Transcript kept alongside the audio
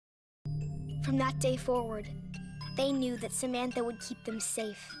From that day forward, they knew that Samantha would keep them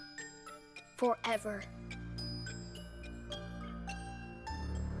safe. Forever.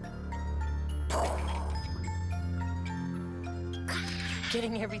 You're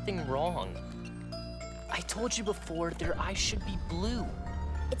getting everything wrong. I told you before, their eyes should be blue.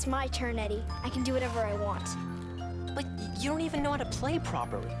 It's my turn, Eddie. I can do whatever I want. But you don't even know how to play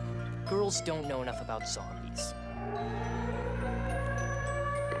properly. Girls don't know enough about zombies.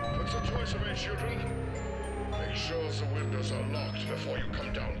 What's the choice of it, children? Make sure the windows are locked before you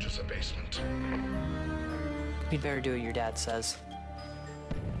come down to the basement. You'd better do what your dad says.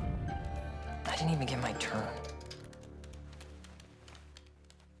 I didn't even get my turn.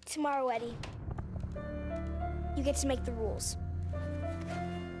 Tomorrow, Eddie, you get to make the rules.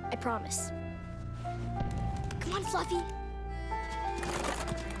 I promise. Come on, Fluffy.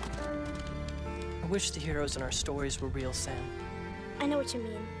 I wish the heroes in our stories were real, Sam. I know what you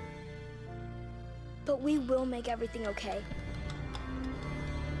mean. But we will make everything okay.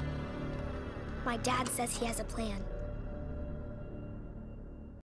 My dad says he has a plan.